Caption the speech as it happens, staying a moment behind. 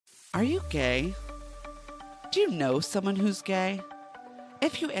Are you gay? Do you know someone who's gay?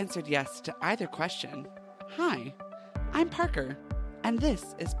 If you answered yes to either question, hi, I'm Parker, and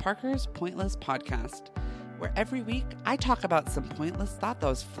this is Parker's Pointless Podcast, where every week I talk about some pointless thought that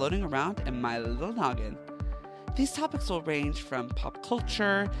was floating around in my little noggin. These topics will range from pop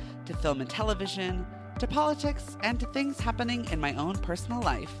culture, to film and television, to politics, and to things happening in my own personal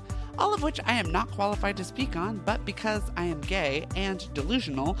life, all of which I am not qualified to speak on, but because I am gay and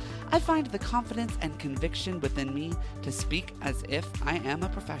delusional, I find the confidence and conviction within me to speak as if I am a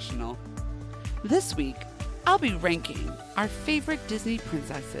professional. This week, I'll be ranking our favorite Disney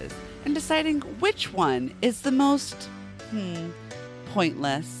princesses and deciding which one is the most,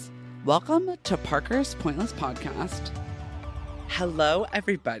 pointless. Welcome to Parker's Pointless Podcast. Hello,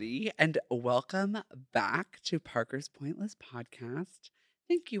 everybody, and welcome back to Parker's Pointless Podcast.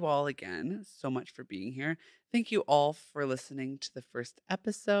 Thank you all again so much for being here. Thank you all for listening to the first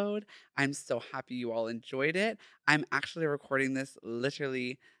episode. I'm so happy you all enjoyed it. I'm actually recording this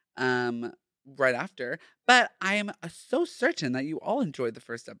literally right after, but I am so certain that you all enjoyed the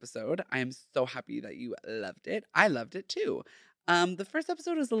first episode. I am so happy that you loved it. I loved it too. The first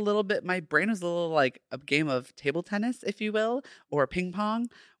episode was a little bit, my brain was a little like a game of table tennis, if you will, or ping pong,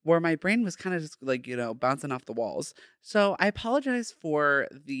 where my brain was kind of just like, bouncing off the walls. So I apologize for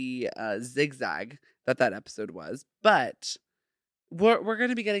the zigzag that episode was, but we're going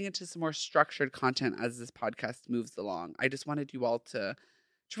to be getting into some more structured content as this podcast moves along. I just wanted you all to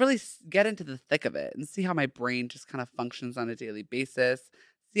really get into the thick of it and see how my brain just kind of functions on a daily basis,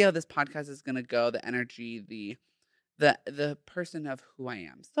 see how this podcast is going to go, the energy, the person of who I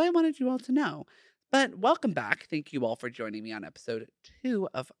am. So I wanted you all to know. But welcome back. Thank you all for joining me on episode 2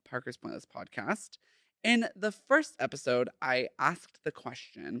 of Parker's Pointless Podcast. In the first episode, I asked the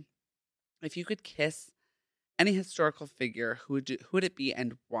question, if you could kiss any historical figure, who would it be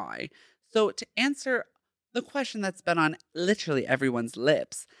and why? So to answer the question that's been on literally everyone's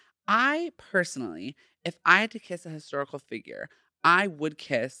lips, I personally, if I had to kiss a historical figure, I would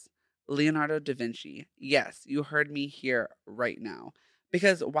kiss Leonardo da Vinci. Yes, you heard me here right now.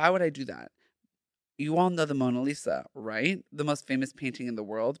 Because why would I do that? You all know the Mona Lisa, right? The most famous painting in the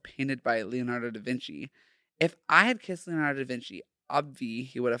world, painted by Leonardo da Vinci. If I had kissed Leonardo da Vinci, obvi,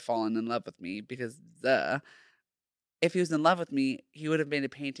 he would have fallen in love with me because if he was in love with me, he would have made a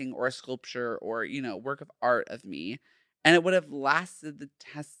painting or a sculpture or, work of art of me. And it would have lasted the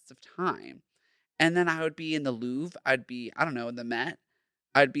tests of time. And then I would be in the Louvre. I'd be, I don't know, in the Met.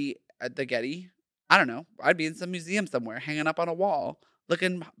 I'd be at the Getty. I don't know. I'd be in some museum somewhere, hanging up on a wall,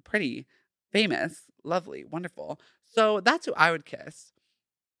 looking pretty, famous, lovely, wonderful. So that's who I would kiss.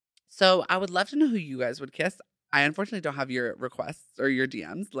 So I would love to know who you guys would kiss. I unfortunately don't have your requests or your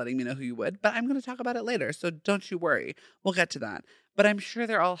DMs letting me know who you would, but I'm going to talk about it later. So don't you worry. We'll get to that. But I'm sure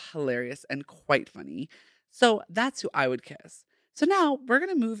they're all hilarious and quite funny. So that's who I would kiss. So now we're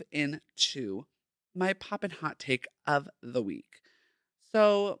going to move into my poppin' hot take of the week.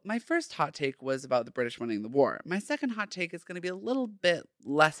 So my first hot take was about the British winning the war. My second hot take is going to be a little bit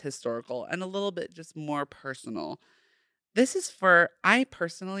less historical and a little bit just more personal. This is I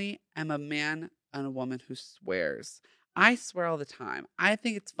personally am a man and a woman who swears. I swear all the time. I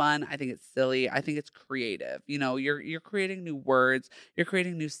think it's fun. I think it's silly. I think it's creative. You're creating new words. You're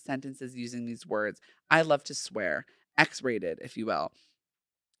creating new sentences using these words. I love to swear. X-rated, if you will.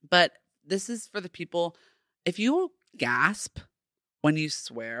 But this is for the people. If you gasp when you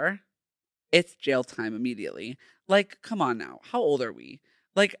swear, it's jail time immediately. Like, come on now. How old are we?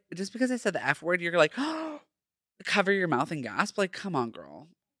 Like, just because I said the F word, you're like, oh, cover your mouth and gasp. Like, come on, girl.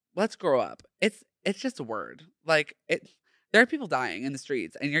 Let's grow up. It's just a word. Like, there are people dying in the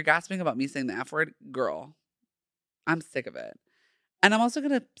streets and you're gasping about me saying the F word. Girl, I'm sick of it. And I'm also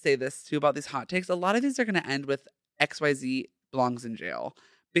going to say this too about these hot takes. A lot of these are going to end with XYZ belongs in jail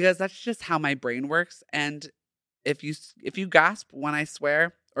because that's just how my brain works. And if you gasp when I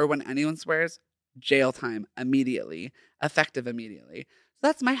swear or when anyone swears, jail time immediately, effective immediately. So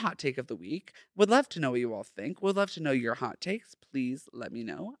that's my hot take of the week. Would love to know what you all think. Would love to know your hot takes. Please let me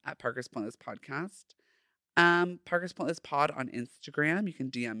know at Parker's Pointless Podcast. Parker's Pointless Pod on Instagram. You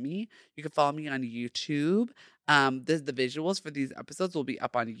can DM me. You can follow me on YouTube. The visuals for these episodes will be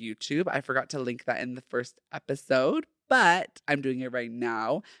up on YouTube. I forgot to link that in the first episode, but I'm doing it right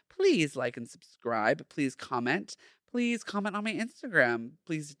now. Please like and subscribe. Please comment. Please comment on my Instagram.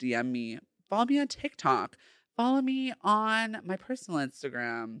 Please DM me. Follow me on TikTok. Follow me on my personal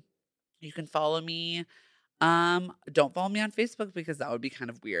Instagram. You can follow me. Don't follow me on Facebook because that would be kind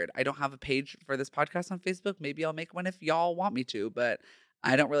of weird. I don't have a page for this podcast on Facebook. Maybe I'll make one if y'all want me to, but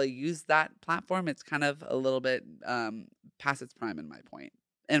I don't really use that platform. It's kind of a little bit past its prime in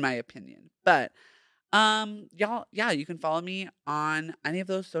in my opinion. But y'all, yeah, you can follow me on any of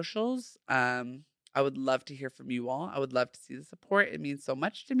those socials. I would love to hear from you all. I would love to see the support. It means so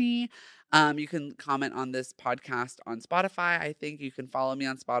much to me. You can comment on this podcast on Spotify. I think you can follow me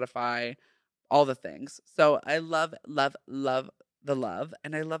on Spotify, all the things. So I love, love, love the love,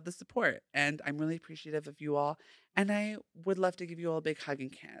 and I love the support. And I'm really appreciative of you all. And I would love to give you all a big hug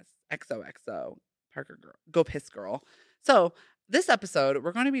and kiss. XOXO, Parker girl, go piss girl. So this episode,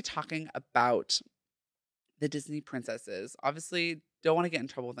 we're going to be talking about the Dizknee Princesses. Obviously, don't want to get in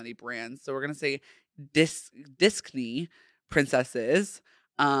trouble with any brands, so we're gonna say Dizknee Princesses.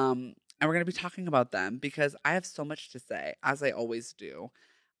 And we're gonna be talking about them because I have so much to say, as I always do.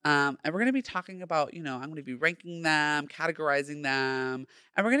 And we're gonna be talking about, I'm gonna be ranking them, categorizing them,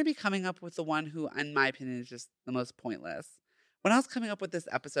 and we're gonna be coming up with the one who, in my opinion, is just the most pointless. When I was coming up with this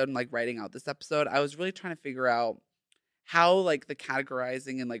episode and like writing out this episode, I was really trying to figure out how like the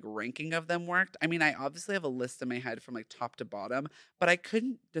categorizing and like ranking of them worked. I mean, I obviously have a list in my head from like top to bottom, but I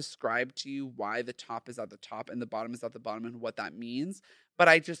couldn't describe to you why the top is at the top and the bottom is at the bottom and what that means. But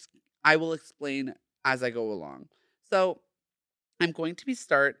I will explain as I go along. So I'm going to be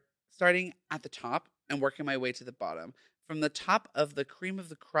starting at the top and working my way to the bottom, from the top of the cream of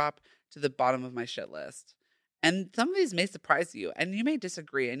the crop to the bottom of my shit list. And some of these may surprise you, and you may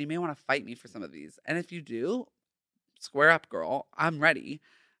disagree, and you may want to fight me for some of these. And if you do, square up, girl. I'm ready.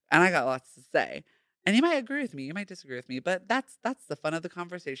 And I got lots to say. And you might agree with me, you might disagree with me, but that's the fun of the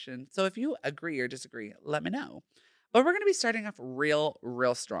conversation. So if you agree or disagree, let me know. But we're going to be starting off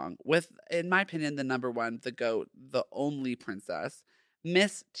real strong with, in my opinion, the number one, the GOAT, the only princess,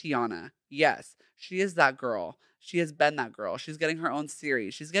 Miss Tiana. Yes, she is that girl. She has been that girl. She's getting her own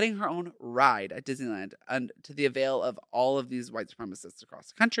series. She's getting her own ride at Disneyland, and to the avail of all of these white supremacists across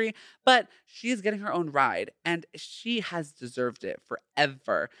the country. But she is getting her own ride, and she has deserved it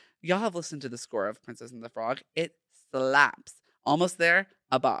forever. Y'all have listened to the score of Princess and the Frog. It slaps. Almost there,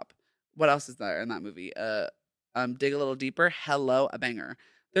 a bop. What else is there in that movie? Dig a Little Deeper. Hello, a banger.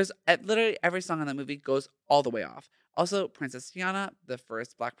 There's literally every song in that movie goes all the way off. Also, Princess Tiana, the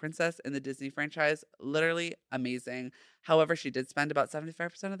first Black princess in the Disney franchise, literally amazing. However, she did spend about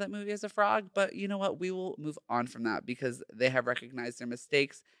 75% of that movie as a frog, but you know what? We will move on from that because they have recognized their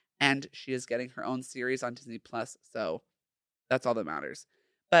mistakes, and she is getting her own series on Disney Plus, so that's all that matters.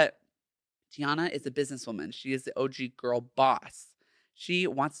 But Tiana is a businesswoman. She is the OG girl boss. She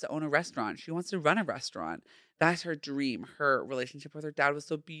wants to own a restaurant. She wants to run a restaurant. That's her dream. Her relationship with her dad was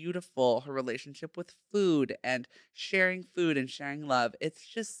so beautiful. Her relationship with food and sharing love. It's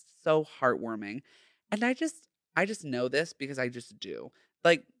just so heartwarming. And I just know this because I just do.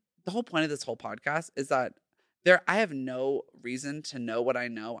 Like, the whole point of this whole podcast is that I have no reason to know what I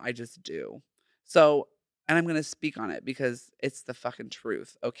know. I just do. So, and I'm going to speak on it because it's the fucking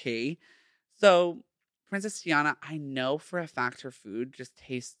truth. Okay. So Princess Tiana, I know for a fact her food just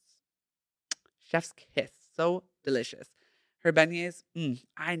tastes chef's kiss. So delicious. Her beignets,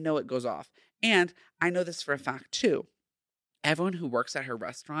 I know it goes off. And I know this for a fact too. Everyone who works at her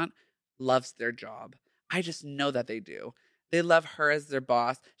restaurant loves their job. I just know that they do. They love her as their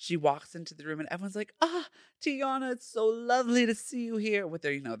boss. She walks into the room and everyone's like, Tiana, it's so lovely to see you here, with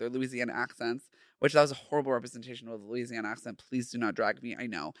their, their Louisiana accents, which that was a horrible representation of the Louisiana accent. Please do not drag me. I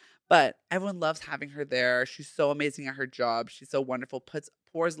know. But everyone loves having her there. She's so amazing at her job. She's so wonderful,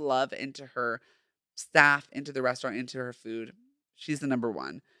 pours love into her staff, into the restaurant, into her food. She's the number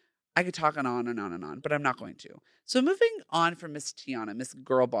one. I could talk on and on and on, but I'm not going to. So moving on from Miss Tiana, Miss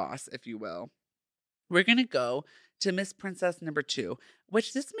Girl Boss, if you will, we're going to go to Miss Princess number 2,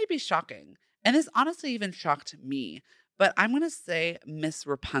 which this may be shocking. And this honestly even shocked me. But I'm going to say Miss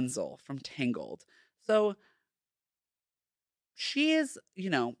Rapunzel from Tangled. So she is,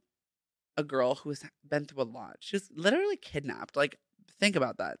 a girl who has been through a lot. She was literally kidnapped. Like, think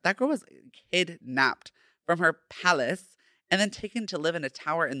about that. That girl was kidnapped from her palace and then taken to live in a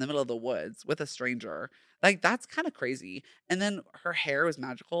tower in the middle of the woods with a stranger. Like, that's kind of crazy. And then her hair was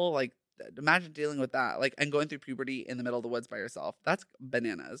magical. Like, imagine dealing with that, like, and going through puberty in the middle of the woods by yourself. That's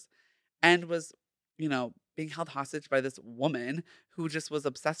bananas. And was, being held hostage by this woman who just was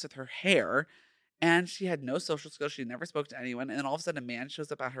obsessed with her hair. And she had no social skills. She never spoke to anyone. And then all of a sudden a man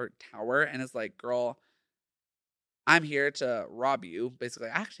shows up at her tower and is like, girl, I'm here to rob you. Basically,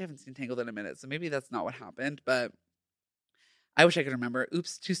 I actually haven't seen Tangled in a minute, so maybe that's not what happened. But I wish I could remember.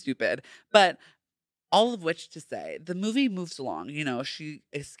 Oops, too stupid. But all of which to say, the movie moves along. She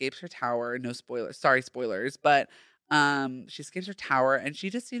escapes her tower. No spoilers. Sorry, spoilers. But she escapes her tower and she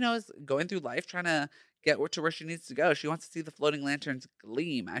just, is going through life trying to get to where she needs to go. She wants to see the floating lanterns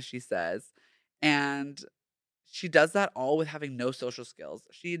gleam, as she says. And she does that all with having no social skills.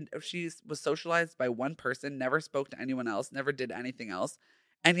 She was socialized by one person, never spoke to anyone else, never did anything else.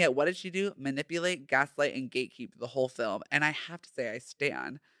 And yet, what did she do? Manipulate, gaslight, and gatekeep the whole film. And I have to say, I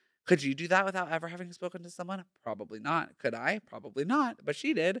stan. Could you do that without ever having spoken to someone? Probably not. Could I? Probably not. But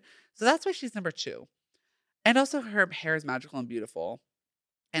she did. So that's why she's number 2. And also, her hair is magical and beautiful.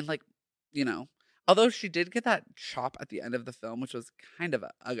 And like, you know, although she did get that chop at the end of the film, which was kind of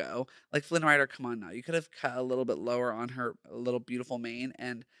a go. Like, Flynn Rider, come on now. You could have cut a little bit lower on her little beautiful mane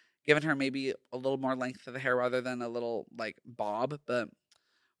and given her maybe a little more length to the hair rather than a little like bob. But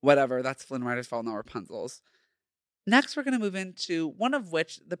whatever, that's Flynn Rider's fault, not Rapunzel's. Next, we're going to move into one of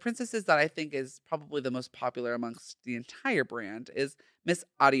which the princesses that I think is probably the most popular amongst the entire brand is Miss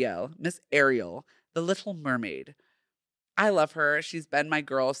Ariel, Miss Ariel, the Little Mermaid. I love her. She's been my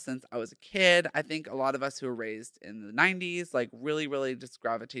girl since I was a kid. I think a lot of us who were raised in the 90s like really, really just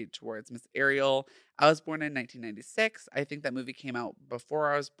gravitate towards Miss Ariel. I was born in 1996. I think that movie came out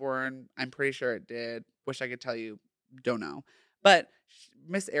before I was born. I'm pretty sure it did. Wish I could tell you. Don't know. But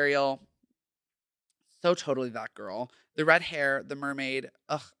Miss Ariel, so totally that girl. The red hair, the mermaid,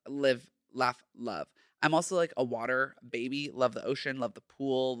 ugh, live, laugh, love. I'm also like a water baby. Love the ocean, love the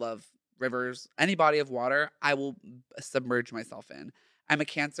pool, love rivers, any body of water, I will submerge myself in. I'm a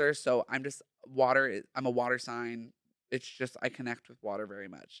Cancer, so I'm just water. I'm a water sign. It's just, I connect with water very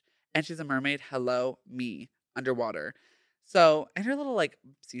much. And she's a mermaid. Hello, me, underwater. So, and her little like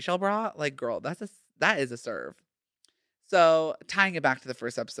seashell bra, like girl, that is a serve. So, tying it back to the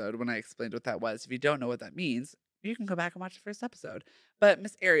first episode when I explained what that was, if you don't know what that means, you can go back and watch the first episode. But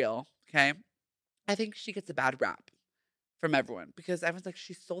Miss Ariel, okay, I think she gets a bad rap from everyone because everyone's like,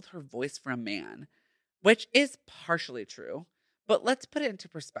 she sold her voice for a man, which is partially true. But let's put it into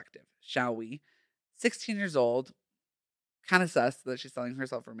perspective, shall we? 16 years old, kind of sus that she's selling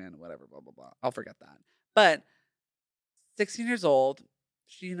herself for a man, whatever, blah, blah, blah. I'll forget that. But 16 years old,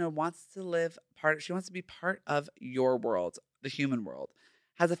 she, wants to live she wants to be part of your world, the human world.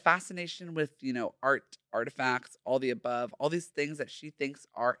 Has a fascination with, art, artifacts, all the above, all these things that she thinks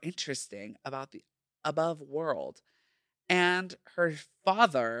are interesting about the above world. And her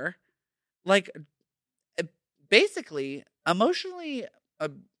father, like, basically emotionally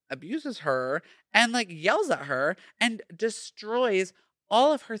abuses her and, like, yells at her and destroys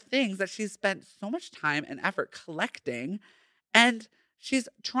all of her things that she's spent so much time and effort collecting. And she's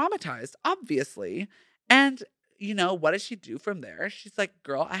traumatized, obviously. And, what does she do from there? She's like,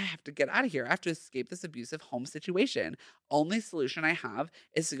 girl, I have to get out of here. I have to escape this abusive home situation. Only solution I have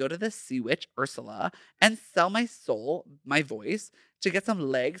is to go to the sea witch, Ursula, and sell my soul, my voice, to get some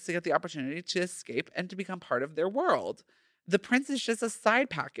legs, to get the opportunity to escape and to become part of their world. The prince is just a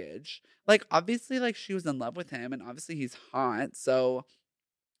side package. Like, obviously, like, she was in love with him, and obviously he's hot. So,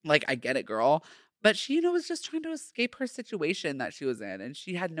 like, I get it, girl. But she, was just trying to escape her situation that she was in, and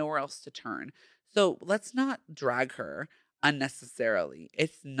she had nowhere else to turn. So let's not drag her unnecessarily.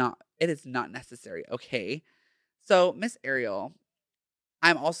 It is not necessary, okay? So, Miss Ariel,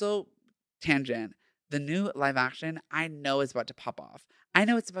 I'm also tangent. The new live action, I know is about to pop off. I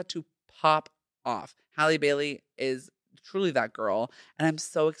know it's about to pop off. Halle Bailey is truly that girl, and I'm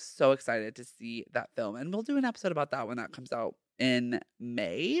so excited to see that film. And we'll do an episode about that when that comes out in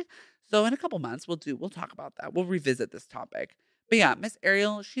May. So in a couple months, we'll talk about that. We'll revisit this topic. But yeah, Miss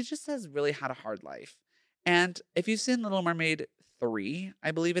Ariel, she just has really had a hard life. And if you've seen Little Mermaid 3,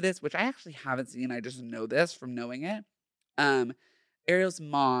 I believe it is, which I actually haven't seen, I just know this from knowing it. Ariel's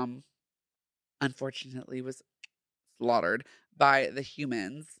mom, unfortunately, was slaughtered by the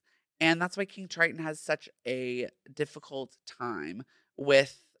humans. And that's why King Triton has such a difficult time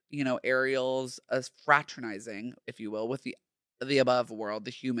with, Ariel's fraternizing, if you will, with the above world,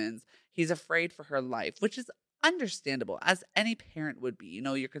 the humans. He's afraid for her life, which is understandable, as any parent would be.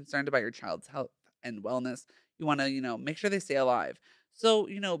 You're concerned about your child's health and wellness. You want to, make sure they stay alive. So,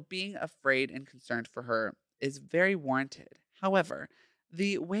 being afraid and concerned for her is very warranted. However,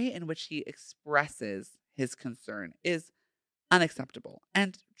 the way in which he expresses his concern is unacceptable.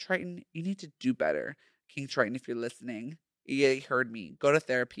 And Triton, you need to do better. King Triton, if you're listening, you heard me. Go to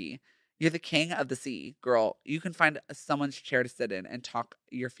therapy. You're the king of the sea, girl. You can find someone's chair to sit in and talk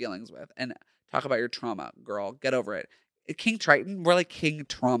your feelings with and talk about your trauma, girl. Get over it. King Triton, we're like King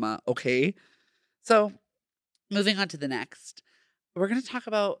Trauma, okay? So, moving on to the next, we're going to talk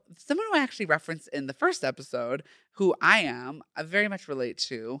about someone who I actually referenced in the first episode, who I very much relate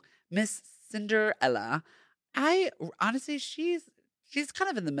to, Miss Cinderella. Honestly, she's kind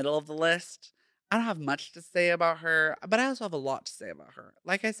of in the middle of the list. I don't have much to say about her, but I also have a lot to say about her.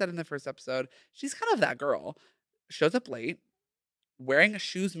 Like I said in the first episode, she's kind of that girl. Shows up late, wearing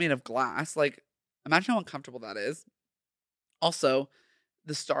shoes made of glass. Like, Imagine how uncomfortable that is. Also,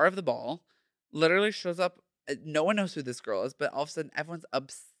 the star of the ball literally shows up. No one knows who this girl is, but all of a sudden everyone's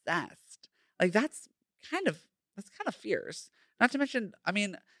obsessed. Like kind of that's kind of fierce. Not to mention, I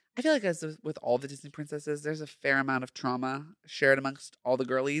mean, I feel like as with all the Disney princesses, there's a fair amount of trauma shared amongst all the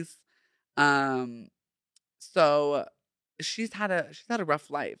girlies. Um, so she's had a rough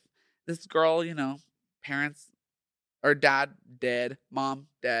life. This girl, parents or dad dead, mom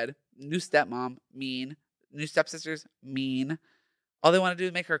dead, new stepmom mean, new stepsisters mean. All they want to do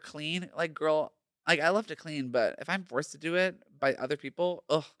is make her clean. Like, girl, like I love to clean, but if I'm forced to do it by other people,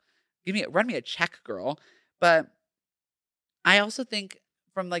 ugh, run me a check, girl. But I also think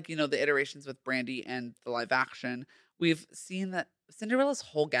from the iterations with Brandy and the live action, we've seen that Cinderella's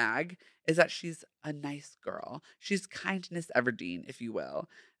whole gag is that she's a nice girl. She's kindness Everdeen, if you will.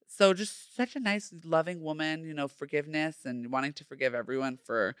 So just such a nice, loving woman, forgiveness and wanting to forgive everyone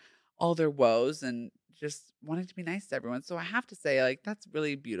for all their woes and just wanting to be nice to everyone. So I have to say, like, that's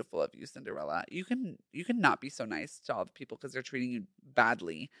really beautiful of you, Cinderella. You can not be so nice to all the people because they're treating you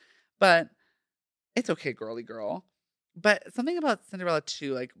badly. But it's okay, girly girl. But something about Cinderella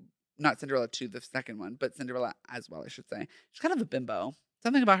 2, like, not Cinderella 2, the second one, but Cinderella as well, I should say. She's kind of a bimbo.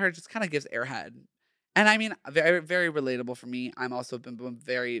 Something about her just kind of gives airhead. And I mean, very, very relatable for me. I'm also a bimbo. I'm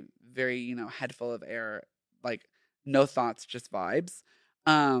very, very, head full of air, like, no thoughts, just vibes.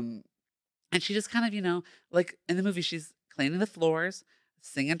 Um, and she just kind of, like in the movie, she's cleaning the floors,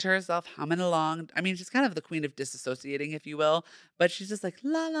 singing to herself, humming along. I mean, she's kind of the queen of disassociating, if you will. But she's just like,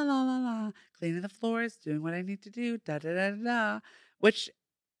 la, la, la, la, la, cleaning the floors, doing what I need to do, da, da, da, da, da. Which,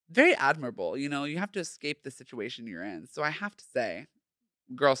 very admirable. You have to escape the situation you're in. So I have to say,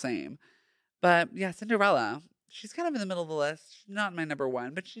 girl, same. But yeah, Cinderella, she's kind of in the middle of the list. She's not my number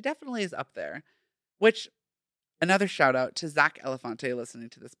one, but she definitely is up there. Which another shout out to Zach Elefante listening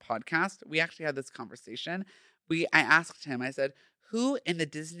to this podcast. We actually had this conversation. I asked him, I said, who in the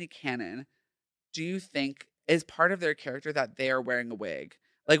Disney canon do you think is part of their character that they are wearing a wig?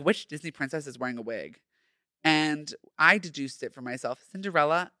 Like, which Disney princess is wearing a wig? And I deduced it for myself.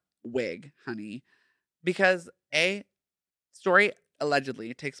 Cinderella, wig, honey. Because story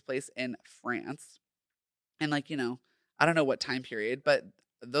allegedly takes place in France. And I don't know what time period, but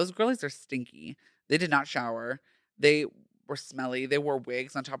those girlies are stinky. They did not shower. They were smelly. They wore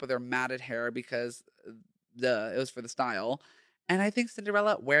wigs on top of their matted hair because it was for the style. And I think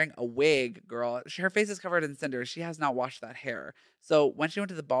Cinderella wearing a wig, girl, her face is covered in cinders. She has not washed that hair. So when she went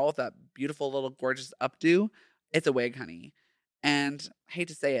to the ball with that beautiful little gorgeous updo, it's a wig, honey. And I hate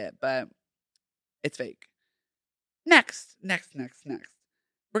to say it, but it's fake. Next.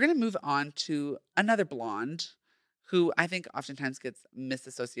 We're going to move on to another blonde who I think oftentimes gets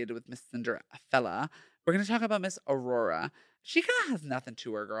misassociated with Miss Cinderella. We're going to talk about Miss Aurora. She kind of has nothing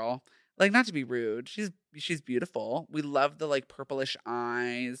to her, girl. Like, not to be rude. She's beautiful. We love the purplish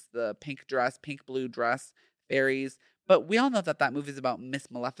eyes, the pink dress, pink blue dress, fairies. But we all know that movie is about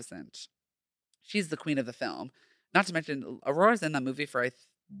Miss Maleficent. She's the queen of the film. Not to mention, Aurora's in that movie for, I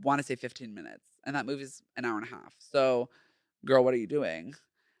want to say 15 minutes. And that movie's an hour and a half. So, girl, what are you doing?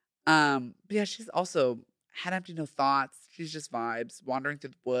 But yeah, she's also had empty no thoughts. She's just vibes, wandering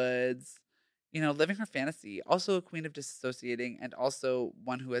through the woods, living her fantasy. Also a queen of disassociating and also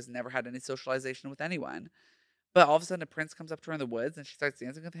one who has never had any socialization with anyone. But all of a sudden a prince comes up to her in the woods and she starts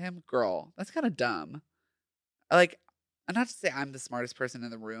dancing with him. Girl, that's kind of dumb. Like, I'm not to say I'm the smartest person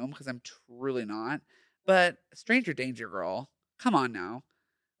in the room because I'm truly not, but stranger danger, girl. Come on now.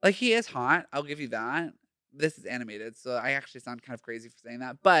 Like, he is hot. I'll give you that. This is animated, so I actually sound kind of crazy for saying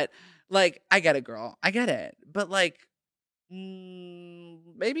that. But, I get it, girl. I get it. But,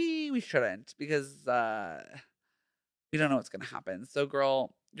 maybe we shouldn't because we don't know what's going to happen. So,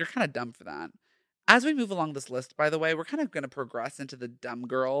 girl, you're kind of dumb for that. As we move along this list, by the way, we're kind of going to progress into the dumb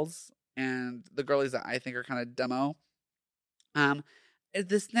girls and the girlies that I think are kind of dumbo.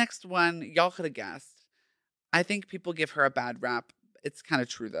 This next one, y'all could have guessed. I think people give her a bad rap. It's kind of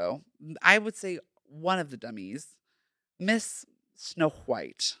true, though. I would say one of the dummies, Miss Snow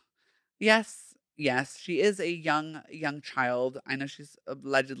White. Yes, she is a young child. I know she's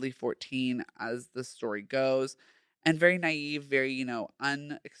allegedly 14 as the story goes, and very naive, very,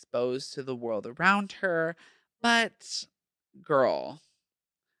 unexposed to the world around her. But, girl,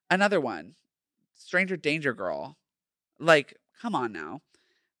 another one, stranger danger girl. Like, come on now.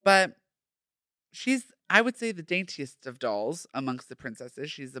 But she's, I would say, the daintiest of dolls amongst the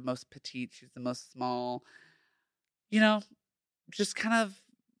princesses. She's the most petite. She's the most small. Just kind of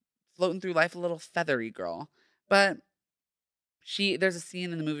floating through life, a little feathery girl. But there's a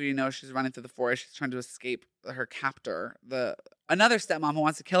scene in the movie, she's running through the forest. She's trying to escape her captor, another stepmom who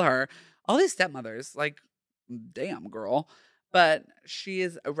wants to kill her. all these stepmothers, like, damn, girl. But she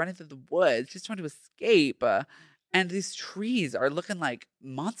is running through the woods. She's trying to escape. And these trees are looking like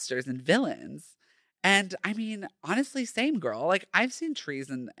monsters and villains. And I mean, honestly, same girl. Like, I've seen trees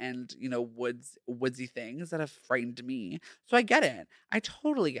and woodsy things that have frightened me. So I get it. I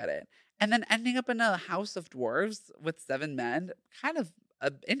totally get it. And then ending up in a house of dwarves with 7 men, kind of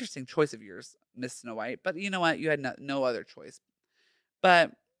an interesting choice of yours, Miss Snow White. But you know what? You had no other choice.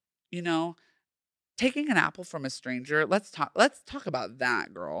 But, you know, taking an apple from a stranger, let's talk about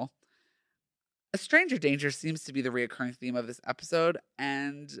that, girl. A stranger danger seems to be the reoccurring theme of this episode,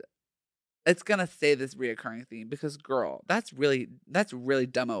 and it's gonna say this reoccurring theme because, girl, that's really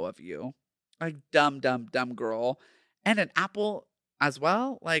dumbo of you. Like, dumb girl. And an apple as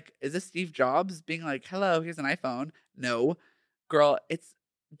well? Like, is this Steve Jobs being like, hello, here's an iPhone? No. Girl,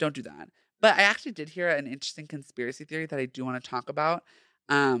 don't do that. But I actually did hear an interesting conspiracy theory that I do want to talk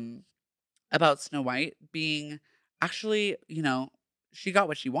um, about Snow White being actually, she got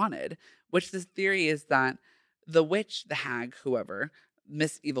what she wanted, which this theory is that the witch, the hag, whoever,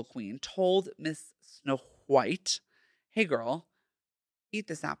 Miss Evil Queen, told Miss Snow White, hey girl, eat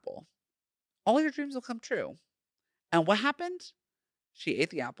this apple. All your dreams will come true. And what happened? She ate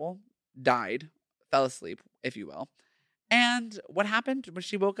the apple, died, fell asleep, if you will. And what happened when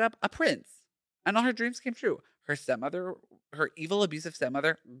she woke up? A prince. And all her dreams came true. Her stepmother, her evil, abusive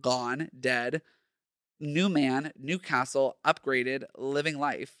stepmother, gone, dead. New man, new castle, upgraded, living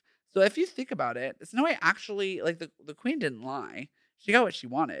life. So if you think about it, Snow White actually, like, the queen didn't lie. She got what she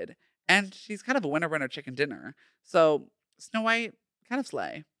wanted. And she's kind of a winner chicken dinner. So Snow White, kind of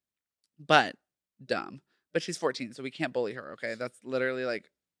slay. But dumb. But she's 14, so we can't bully her, okay? That's literally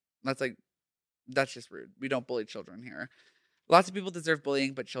that's just rude. We don't bully children here. Lots of people deserve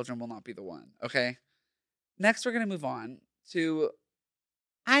bullying, but children will not be the one, okay? Next, we're going to move on to,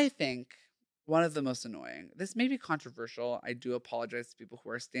 I think, one of the most annoying. This may be controversial. I do apologize to people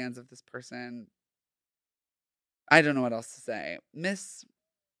who are stans of this person. I don't know what else to say. Miss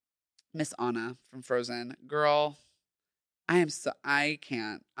Anna from Frozen. Girl, I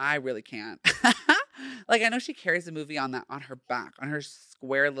can't. I really can't. Like, I know she carries the movie on her back, on her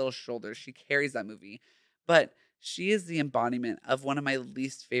square little shoulders. She carries that movie. But she is the embodiment of one of my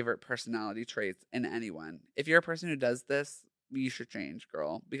least favorite personality traits in anyone. If you're a person who does this, you should change,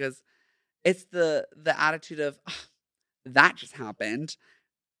 girl, because it's the attitude of, "Ugh, that just happened."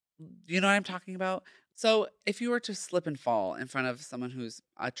 You know what I'm talking about? So if you were to slip and fall in front of someone who's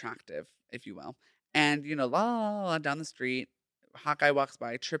attractive, if you will, and, la, la, la, la, down the street, Hawkeye walks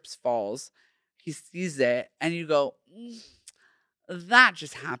by, trips, falls, he sees it, and you go, that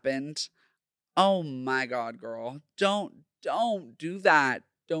just happened. Oh my God, girl. Don't do that.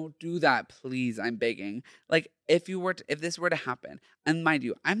 Don't do that, please. I'm begging. Like, if this were to happen, and mind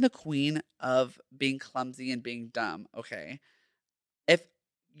you, I'm the queen of being clumsy and being dumb, okay? If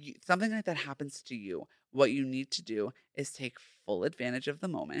something like that happens to you, what you need to do is take full advantage of the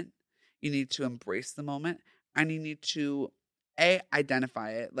moment. You need to embrace the moment, and you need to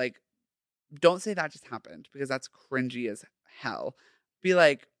identify it. Like, don't say that just happened, because that's cringy as hell. Be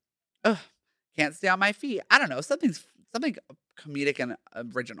like, ugh, can't stay on my feet. I don't know, something comedic and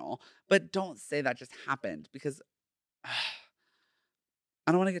original, but don't say that just happened, because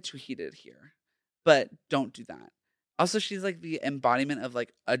I don't want to get too heated here, but don't do that. Also, she's like the embodiment of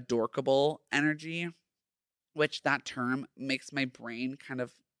like adorkable energy, which that term makes my brain kind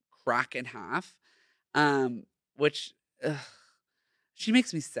of crack in half. Which ugh, she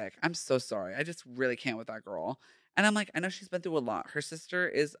makes me sick. I'm so sorry. I just really can't with that girl. And I'm like, I know she's been through a lot. Her sister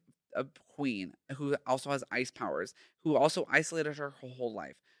is a queen who also has ice powers, who also isolated her whole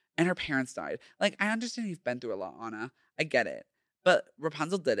life. And her parents died. Like, I understand you've been through a lot, Anna. I get it. But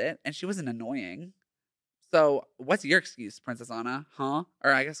Rapunzel did it, and she wasn't annoying. So what's your excuse, Princess Anna? Huh?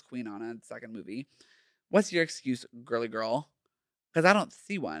 Or I guess Queen Anna in the second movie. What's your excuse, girly girl? Because I don't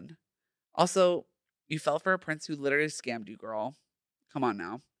see one. Also, you fell for a prince who literally scammed you, girl. Come on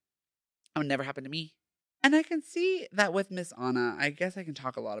now. That would never happen to me. And I can see that with Miss Anna. I guess I can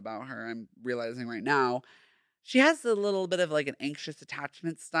talk a lot about her. I'm realizing right now. She has a little bit of like an anxious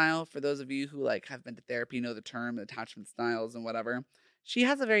attachment style. For those of you who like have been to therapy, know the term attachment styles and whatever. She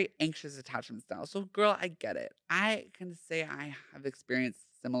has a very anxious attachment style. So, girl, I get it. I can say I have experienced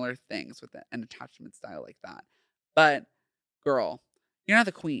similar things with an attachment style like that. But, girl, you're not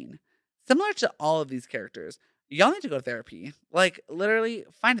the queen. Similar to all of these characters, y'all need to go to therapy. Like, literally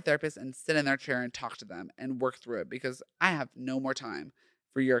find a therapist and sit in their chair and talk to them and work through it, because I have no more time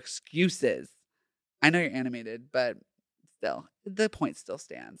for your excuses. I know you're animated, but still, the point still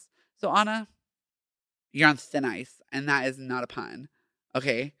stands. So, Anna, you're on thin ice, and that is not a pun.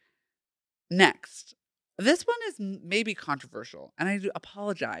 Okay? Next, this one is maybe controversial, and I do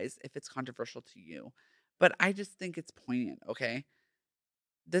apologize if it's controversial to you, but I just think it's poignant, okay?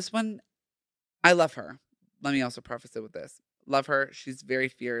 This one, I love her. Let me also preface it with this. Love her. She's very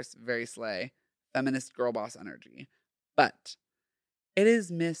fierce, very slay, feminist girl boss energy. But it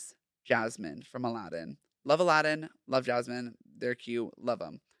is Miss Jasmine from Aladdin. Love Aladdin, love Jasmine. They're cute, love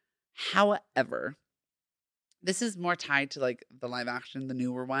them. However, this is more tied to like the live action, the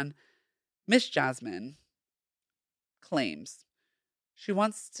newer one. Miss Jasmine claims she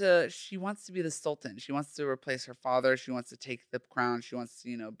wants to be the sultan. She wants to replace her father. She wants to take the crown. She wants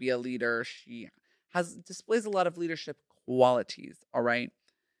to, be a leader. She displays a lot of leadership qualities, all right?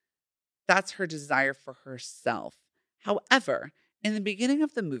 That's her desire for herself. However, in the beginning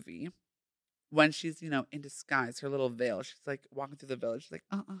of the movie, when she's, in disguise, her little veil, she's like walking through the village, she's like,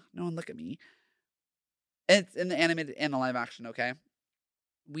 no one look at me. It's in the animated and the live action, okay?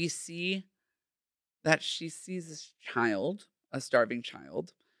 We see that she sees this child, a starving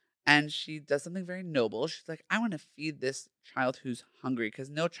child, and she does something very noble. She's like, I want to feed this child who's hungry because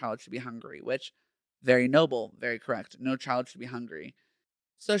no child should be hungry, which very noble, very correct. No child should be hungry.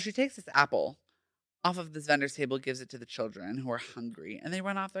 So she takes this apple off of this vendor's table, gives it to the children who are hungry, and they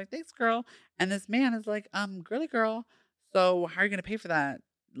run off. They're like, thanks, girl. And this man is like, girly girl, so how are you going to pay for that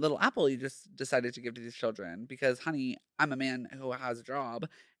little apple you just decided to give to these children? Because, honey, I'm a man who has a job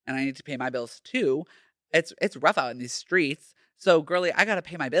and I need to pay my bills too. It's rough out in these streets. So, girly, I got to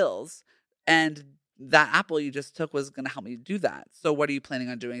pay my bills. And that apple you just took was going to help me do that. So, what are you planning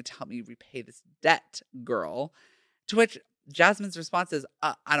on doing to help me repay this debt, girl? To which Jasmine's response is,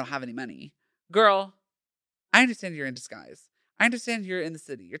 I don't have any money. Girl, I understand you're in disguise. I understand you're in the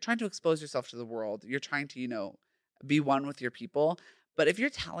city. You're trying to expose yourself to the world. You're trying to, be one with your people. But if you're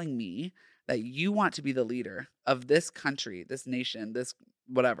telling me that you want to be the leader of this country, this nation, this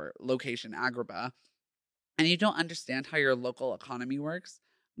whatever, location, Agrabah, and you don't understand how your local economy works,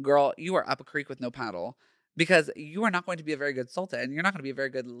 girl, you are up a creek with no paddle because you are not going to be a very good sultan. You're not going to be a very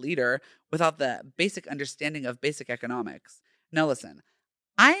good leader without the basic understanding of basic economics. Now, listen,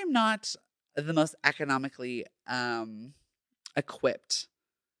 I am not the most economically equipped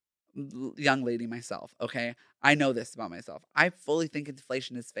young lady myself, okay? I know this about myself. I fully think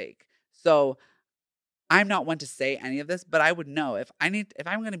inflation is fake. So I'm not one to say any of this, but I would know if I'm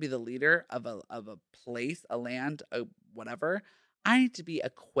going to be the leader of a place, a land, a whatever, I need to be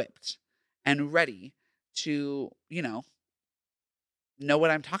equipped and ready to, know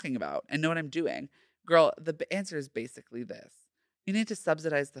what I'm talking about and know what I'm doing. Girl, the answer is basically this. You need to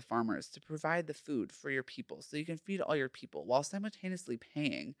subsidize the farmers to provide the food for your people so you can feed all your people while simultaneously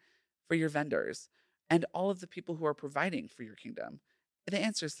paying for your vendors and all of the people who are providing for your kingdom. The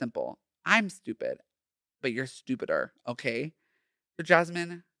answer is simple. I'm stupid, but you're stupider, okay? So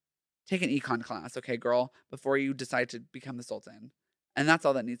Jasmine, take an econ class, okay, girl, before you decide to become the sultan. And that's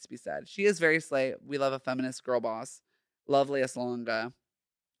all that needs to be said. She is very slay. We love a feminist girl boss. Love Lea Salonga.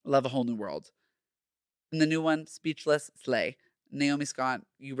 Love A Whole New World. And the new one, Speechless, slay. Naomi Scott,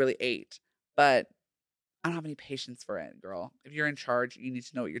 you really ate. But I don't have any patience for it, girl. If you're in charge, you need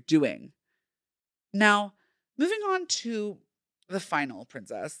to know what you're doing. Now, moving on to the final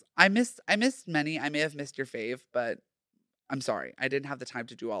princess. I missed many. I may have missed your fave, but I'm sorry. I didn't have the time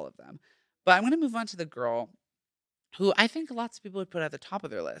to do all of them. But I'm going to move on to the girl who I think lots of people would put at the top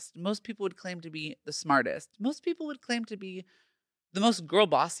of their list. Most people would claim to be the smartest. Most people would claim to be the most girl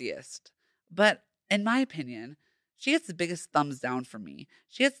bossiest. But in my opinion, she gets the biggest thumbs down from me.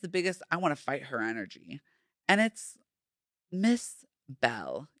 She gets the biggest I want to fight her energy. And it's Miss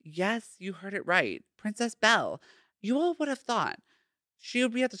Belle. Yes, you heard it right. Princess Belle. You all would have thought she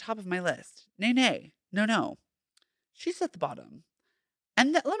would be at the top of my list. Nay, nay. No, no. She's at the bottom.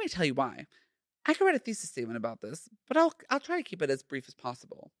 And let me tell you why. I could write a thesis statement about this, but I'll try to keep it as brief as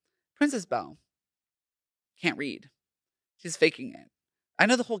possible. Princess Belle can't read. She's faking it. I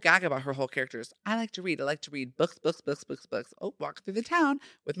know the whole gag about her whole character is, I like to read. I like to read books, books, books, books, books. Oh, walk through the town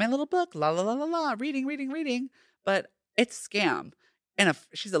with my little book. La, la, la, la, la. Reading, reading, reading. But it's scam. And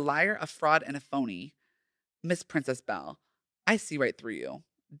she's a liar, a fraud, and a phony. Miss Princess Belle, I see right through you.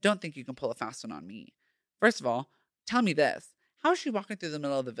 Don't think you can pull a fast one on me. First of all, tell me this. How is she walking through the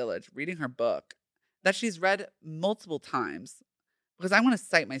middle of the village reading her book that she's read multiple times? Because I want to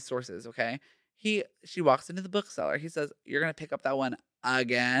cite my sources, okay? She walks into the bookseller. He says, you're going to pick up that one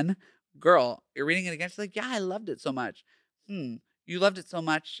again? Girl, you're reading it again? She's like, yeah, I loved it so much. You loved it so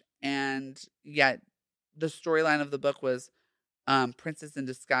much. And yet the storyline of the book was princess in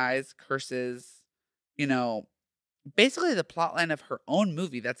disguise, curses, basically the plotline of her own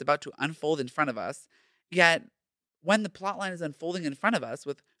movie that's about to unfold in front of us. Yet when the plotline is unfolding in front of us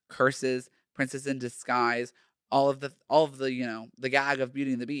with curses, Princess in Disguise, all of the, the gag of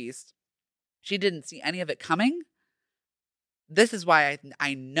Beauty and the Beast. She didn't see any of it coming. This is why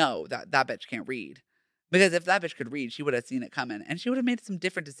I know that bitch can't read. Because if that bitch could read, she would have seen it coming and she would have made some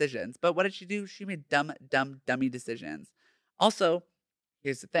different decisions. But what did she do? She made dummy decisions. Also,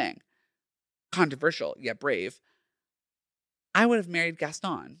 here's the thing. Controversial, yet brave. I would have married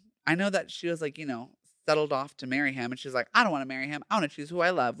Gaston. I know that she was like, settled off to marry him. And she's like, I don't want to marry him. I want to choose who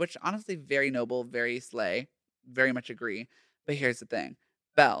I love, which honestly, very noble, very slay. Very much agree. But here's the thing.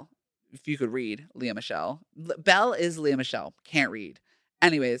 Belle, if you could read, Leah Michelle. Belle is Leah Michelle. Can't read.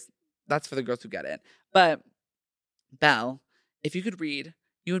 Anyways, that's for the girls who get it. But Belle, if you could read,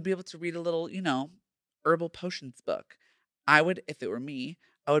 you would be able to read a little, herbal potions book. I would, if it were me,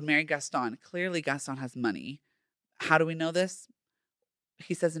 I would marry Gaston. Clearly, Gaston has money. How do we know this?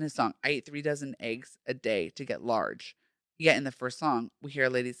 He says in his song, I eat 3 dozen eggs a day to get large. Yet in the first song, we hear a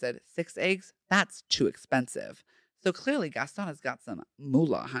lady said, 6 eggs? That's too expensive. So clearly, Gaston has got some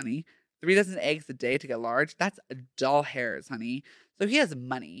moolah, honey. 3 dozen eggs a day to get large? That's doll hairs, honey. So he has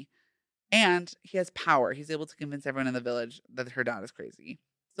money. And he has power. He's able to convince everyone in the village that her dad is crazy.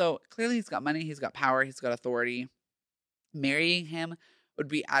 So clearly he's got money, he's got power, he's got authority. Marrying him would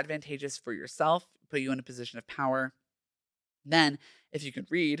be advantageous for yourself, put you in a position of power. Then, if you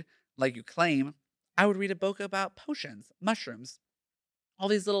could read, like you claim, I would read a book about potions, mushrooms, all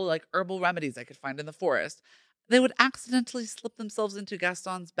these little herbal remedies I could find in the forest. They would accidentally slip themselves into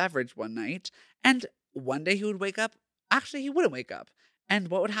Gaston's beverage one night, and one day he would wake up. Actually, he wouldn't wake up. And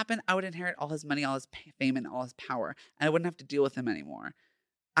what would happen? I would inherit all his money, all his fame, and all his power, and I wouldn't have to deal with him anymore.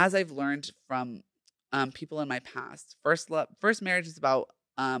 As I've learned from people in my past, first marriage is about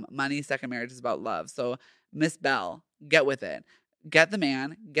money. Second marriage is about love. So Miss Belle, get with it. Get the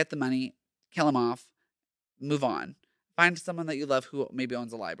man, get the money, kill him off, move on. Find someone that you love who maybe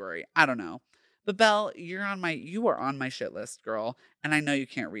owns a library. I don't know. But Belle, you are on my shit list, girl, and I know you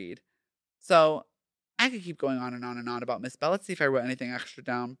can't read. So I could keep going on and on and on about Miss Belle. Let's see if I wrote anything extra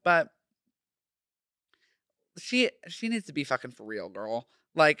down. But she needs to be fucking for real, girl.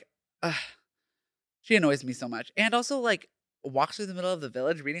 She annoys me so much. And also, walks through the middle of the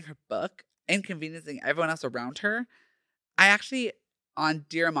village reading her book, inconveniencing everyone else around her. I actually, on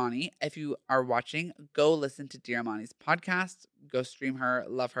Dear Amani, if you are watching, go listen to Dear Amani's podcast. Go stream her.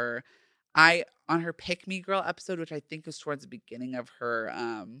 Love her. On her Pick Me Girl episode, which I think was towards the beginning of her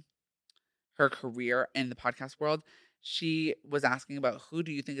career in the podcast world, she was asking about who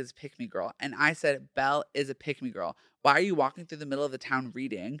do you think is a pick me girl? And I said, Belle is a pick me girl. Why are you walking through the middle of the town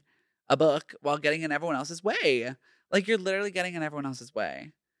reading a book while getting in everyone else's way? You're literally getting in everyone else's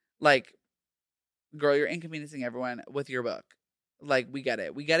way. Girl, you're inconveniencing everyone with your book. We get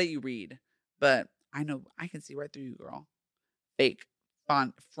it. We get it, you read. But I know, I can see right through you, girl. Fake.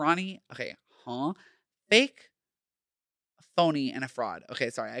 Frawny. Okay, huh? Fake, phony, and a fraud. Okay,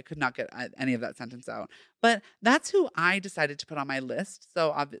 sorry, I could not get any of that sentence out. But that's who I decided to put on my list.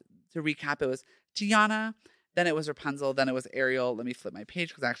 So to recap, it was Tiana, then it was Rapunzel, then it was Ariel. Let me flip my page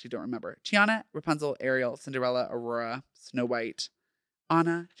because I actually don't remember. Tiana, Rapunzel, Ariel, Cinderella, Aurora, Snow White,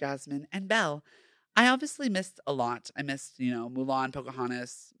 Anna, Jasmine, and Belle. I obviously missed a lot. I missed, Mulan,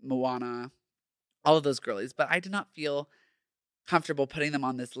 Pocahontas, Moana, all of those girlies, but I did not feel comfortable putting them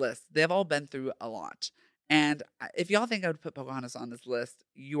on this list. They've all been through a lot. And if y'all think I would put Pocahontas on this list,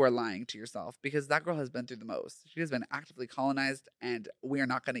 you are lying to yourself because that girl has been through the most. She has been actively colonized and we are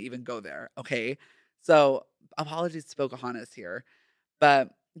not going to even go there. Okay. So apologies to Pocahontas here,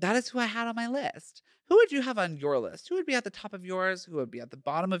 but that is who I had on my list. Who would you have on your list? Who would be at the top of yours? Who would be at the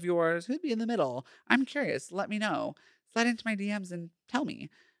bottom of yours? Who would be in the middle? I'm curious. Let me know. Slide into my DMs and tell me.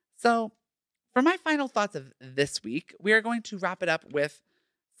 So for my final thoughts of this week, we are going to wrap it up with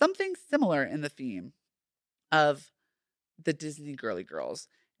something similar in the theme of the Disney girly girls.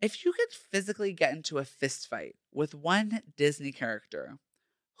 If you could physically get into a fist fight with one Disney character,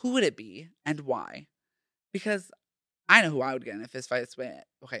 who would it be and why? Because I know who I would get in a fist fight with.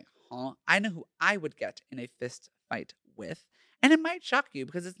 Okay, I know who I would get in a fist fight with. And it might shock you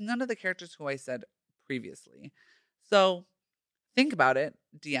because it's none of the characters who I said previously. So think about it.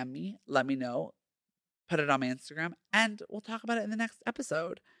 DM me. Let me know. Put it on my Instagram. And we'll talk about it in the next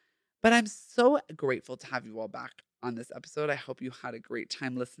episode. But I'm so grateful to have you all back on this episode. I hope you had a great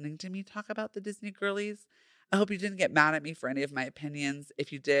time listening to me talk about the Disney girlies. I hope you didn't get mad at me for any of my opinions.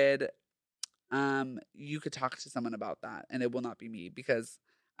 If you did, you could talk to someone about that and it will not be me because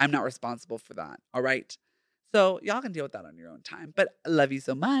I'm not responsible for that. All right. So y'all can deal with that on your own time, but I love you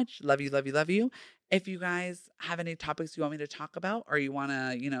so much. Love you, love you, love you. If you guys have any topics you want me to talk about or you want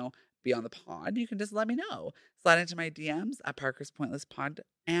to, be on the pod, you can just let me know. Slide into my DMs at Parker's Pointless Pod.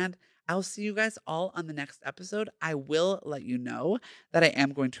 And I'll see you guys all on the next episode. I will let you know that I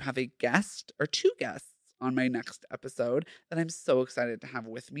am going to have a guest or two guests on my next episode that I'm so excited to have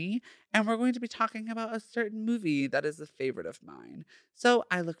with me. And we're going to be talking about a certain movie that is a favorite of mine. So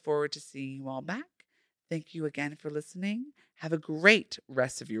I look forward to seeing you all back. Thank you again for listening. Have a great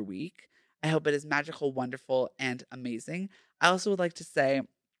rest of your week. I hope it is magical, wonderful, and amazing. I also would like to say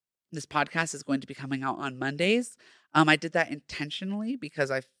this podcast is going to be coming out on Mondays. I did that intentionally because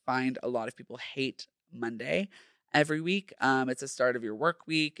I find a lot of people hate Monday every week. It's the start of your work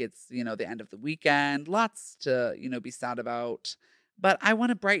week. It's, the end of the weekend. Lots to, be sad about. But I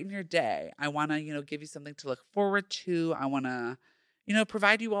want to brighten your day. I want to, give you something to look forward to. I want to,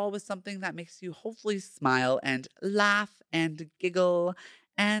 provide you all with something that makes you hopefully smile and laugh and giggle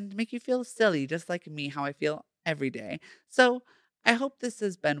and make you feel silly, just like me, how I feel every day. So I hope this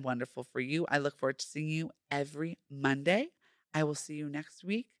has been wonderful for you. I look forward to seeing you every Monday. I will see you next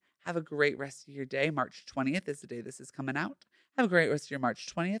week. Have a great rest of your day. March 20th is the day this is coming out. Have a great rest of your March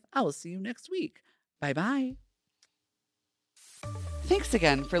 20th. I will see you next week. Bye-bye. Thanks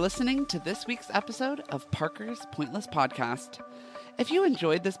again for listening to this week's episode of Parker's Pointless Podcast. If you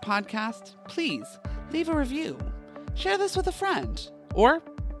enjoyed this podcast, please leave a review. Share this with a friend, or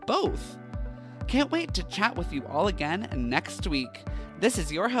both. Can't wait to chat with you all again next week. This is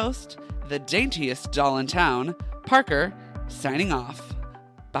your host, the daintiest doll in town, Parker, signing off.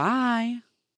 Bye.